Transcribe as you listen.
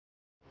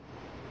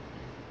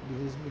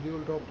This is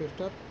Mili drop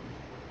tester.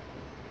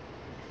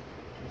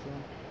 This is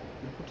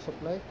input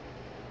supply,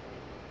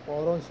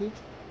 power on switch,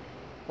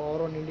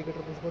 power on indicator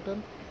push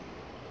button,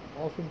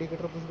 off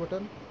indicator push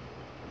button,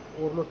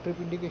 overload trip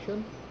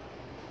indication,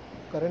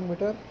 current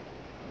meter.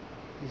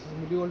 This is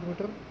millivolt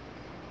meter.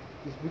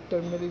 This big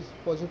terminal is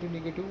positive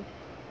negative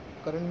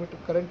current meter,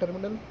 current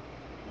terminal.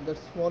 That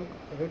small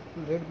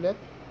red black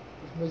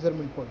is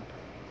measurement point.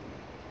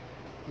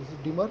 This is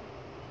dimmer.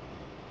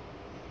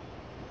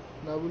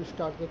 Now we will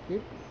start the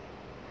kit.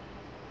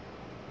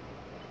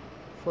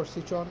 First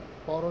switch on,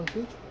 power on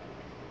switch.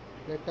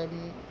 That time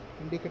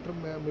indicator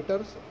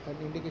meters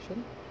and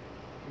indication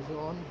is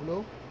on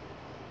below.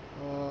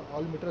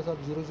 All meters are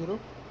 00.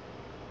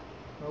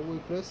 Now we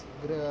press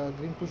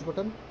green push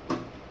button.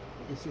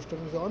 The system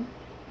is on,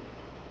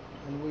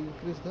 and we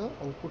increase the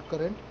output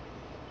current.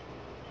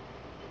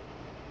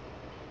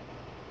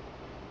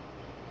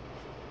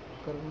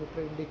 Current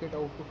meter indicate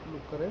output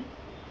current.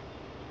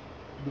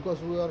 Because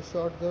we are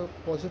short the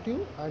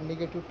positive and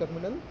negative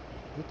terminal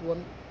with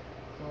one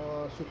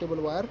suitable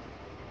wire,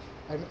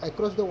 and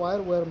across the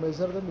wire we are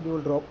measure the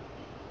millivolt drop,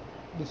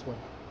 this one.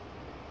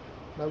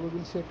 Now we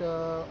will set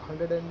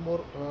 100 and more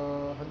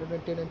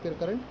 110 ampere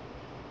current.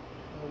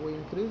 We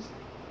increase,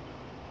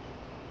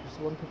 it's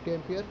 150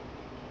 ampere,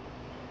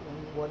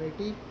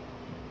 180,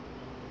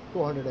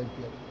 200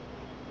 ampere,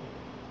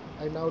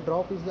 and now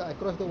drop is the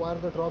across the wire,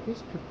 the drop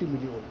is 50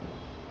 millivolt.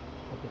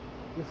 Okay,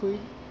 if we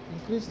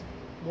increase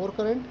more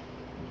current,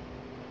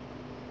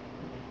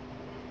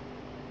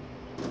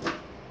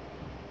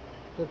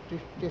 the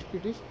test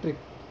kit is tripped.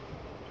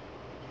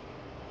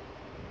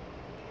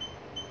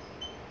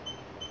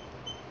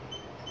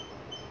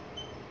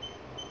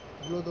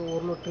 Below the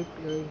overload trip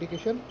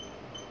indication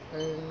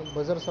and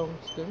buzzer sound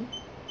came.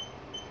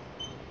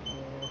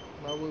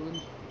 Now we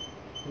will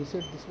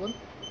reset this one.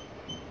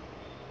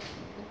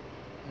 Okay.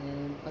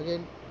 And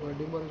again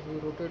dimmer is we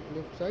rotate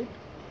left side,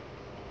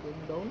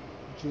 came down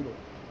 0.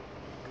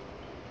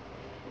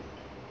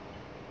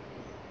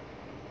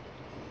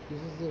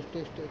 This is the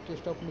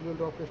test of millivolt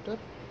drop tester.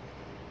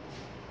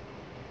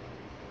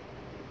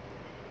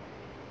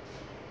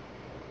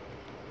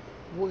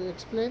 We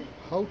explain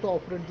how to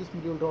operate this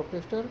millivolt drop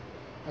tester,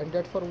 and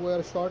that for we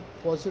are short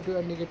positive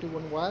and negative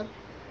one wire,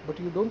 but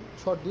you don't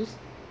short this.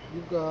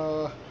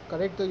 You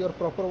connect your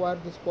proper wire,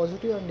 this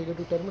positive and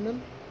negative terminal,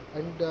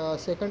 and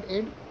second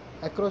end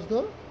across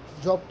the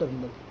job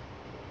terminal,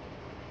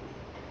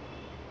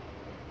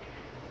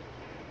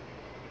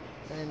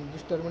 and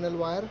this terminal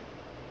wire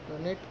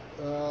connect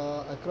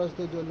across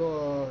the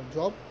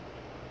job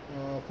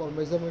for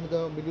measurement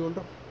the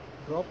millivolt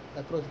drop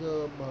across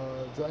the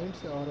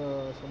joints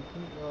or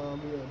something,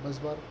 bus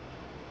bar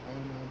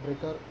and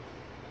breaker